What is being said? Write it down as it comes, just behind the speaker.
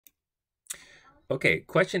Okay,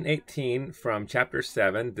 question 18 from chapter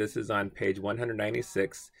 7. This is on page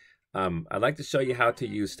 196. I'd like to show you how to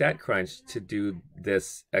use statcrunch to do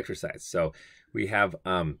this exercise. So we have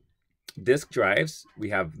disk drives. We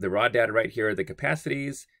have the raw data right here, the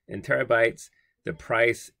capacities in terabytes, the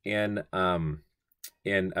price in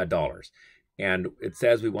dollars. And it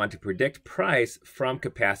says we want to predict price from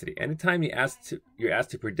capacity. Anytime you're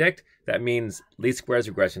asked to predict, that means least squares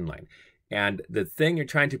regression line. And the thing you're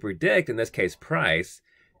trying to predict, in this case price,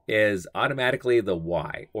 is automatically the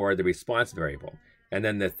y, or the response variable. And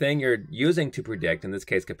then the thing you're using to predict, in this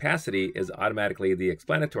case capacity, is automatically the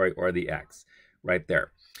explanatory, or the x, right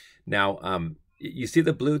there. Now, you see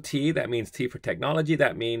the blue T, that means T for technology.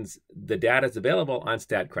 That means the data is available on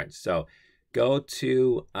statcrunch. So go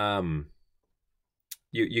to,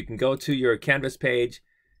 you can go to your Canvas page,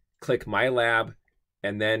 click My Lab,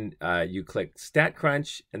 and then you click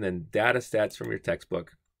statcrunch, and then data stats from your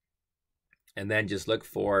textbook. And then just look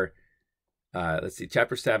for, let's see,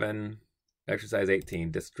 chapter 7, exercise 18,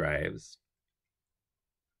 disk drives.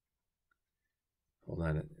 Hold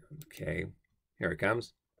on. Okay, here it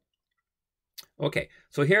comes. Okay,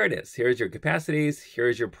 so here it is. Here's your capacities.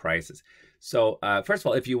 Here's your prices. So first of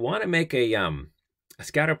all, if you want to make a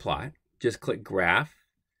scatter plot, just click Graph,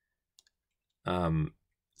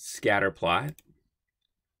 Scatter Plot,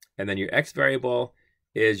 and then your X variable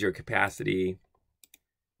is your capacity.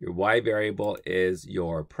 Your Y variable is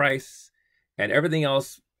your price, and everything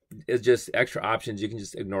else is just extra options. You can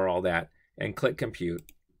just ignore all that and click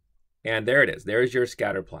Compute, and there it is. There's your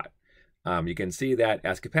scatter plot. You can see that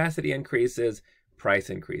as capacity increases,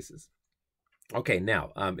 price increases. Okay,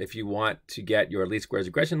 now, if you want to get your least squares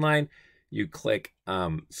regression line, you click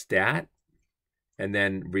Stat, and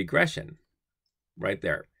then Regression, right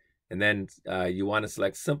there. And then you want to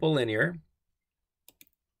select Simple Linear.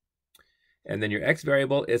 And then your X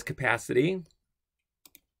variable is capacity.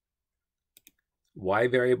 Y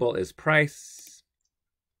variable is price.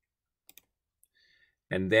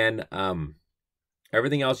 And then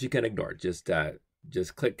everything else you can ignore. Just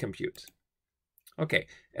click Compute. Okay,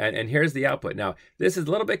 and here's the output. Now, this is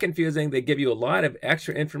a little bit confusing. They give you a lot of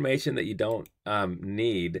extra information that you don't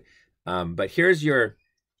need. But here's your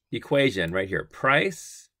equation right here.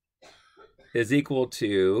 Price is equal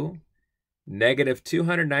to negative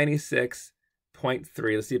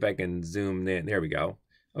 296.3. Let's see if I can zoom in. There we go.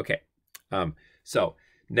 Okay, so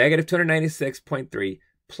negative 296.3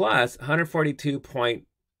 plus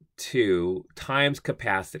 142.2 times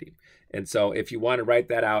capacity. And so if you want to write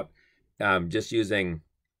that out just using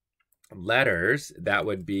letters, that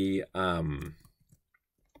would be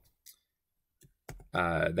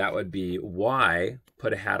y,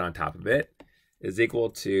 put a hat on top of it, is equal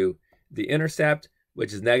to the intercept,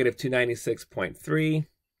 which is negative 296.3,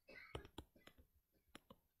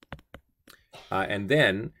 and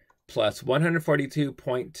then plus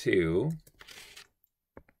 142.2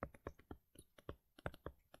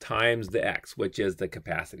 times the x, which is the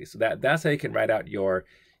capacity. So that's how you can write out your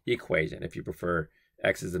equation if you prefer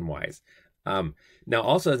x's and y's. Now,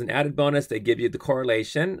 also as an added bonus, they give you the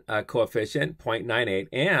correlation coefficient 0.98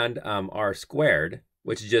 and r squared,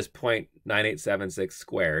 which is just 0.9876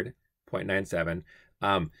 squared, 0.97.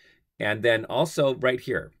 And then also right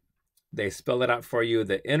here, they spell it out for you,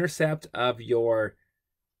 the intercept of your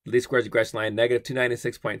least squares regression line, negative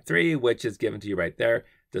 296.3, which is given to you right there.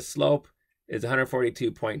 The slope is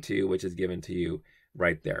 142.2, which is given to you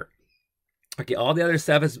right there. Okay, all the other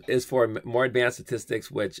stuff is for more advanced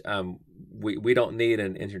statistics, which we don't need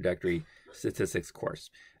an introductory statistics course.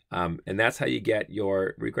 And that's how you get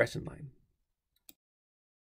your regression line.